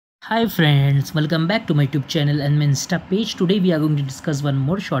Hi friends, welcome back to my YouTube channel and my Insta page. Today we are going to discuss one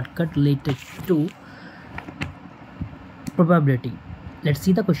more shortcut related to probability. Let's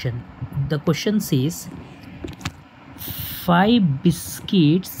see the question. The question says 5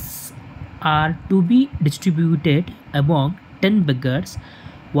 biscuits are to be distributed among 10 beggars.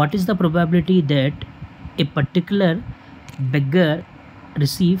 What is the probability that a particular beggar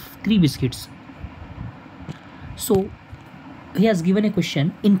receive 3 biscuits? So he has given a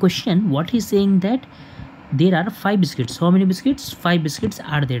question. In question what he's saying that there are 5 biscuits. How many biscuits? 5 biscuits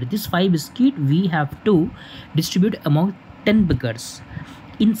are there. This 5 biscuit we have to distribute among 10 beggars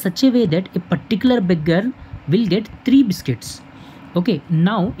in such a way that a particular beggar will get 3 biscuits. Okay,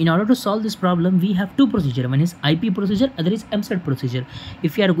 now in order to solve this problem we have two procedure. One is IP procedure, other is MSET procedure.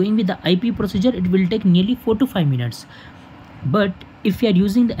 If you are going with the IP procedure, it will take nearly 4 to 5 minutes, but if we are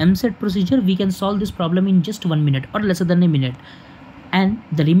using the MSET procedure, we can solve this problem in just 1 minute or lesser than a minute. And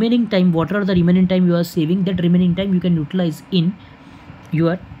the remaining time, whatever the remaining time you are saving, that remaining time you can utilize in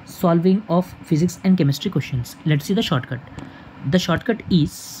your solving of physics and chemistry questions. Let's see the shortcut. The shortcut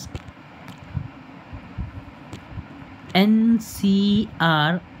is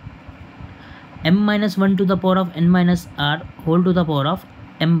NCR m minus 1 to the power of n minus r whole to the power of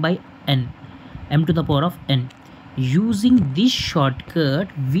m by n, m to the power of n. Using this shortcut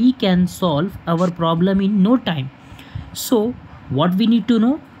we can solve our problem in no time. So what we need to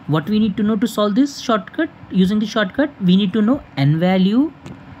know? What we need to know to solve this shortcut? Using the shortcut we need to know n value,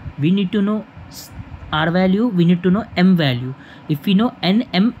 we need to know r value, we need to know m value. If we know n,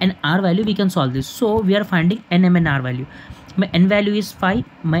 m and r value, we can solve this. So we are finding n, m and r value. My n value is 5,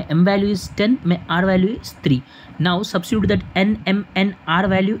 my m value is 10, my r value is 3. Now substitute that n, m and r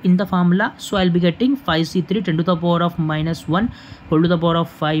value in the formula. So I'll be getting 5c3 10 to the power of minus 1 whole to the power of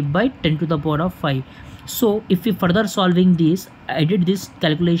 5 by 10 to the power of 5. So if we further solving this, I did this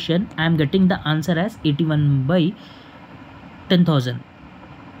calculation, I am getting the answer as 81 by 10,000.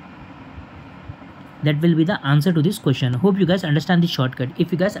 That will be the answer to this question. Hope you guys understand the shortcut.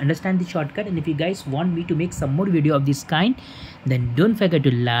 If you guys understand the shortcut and if you guys want me to make some more video of this kind, then don't forget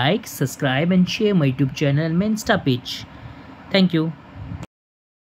to like, subscribe and share my YouTube channel and my Insta page. Thank you.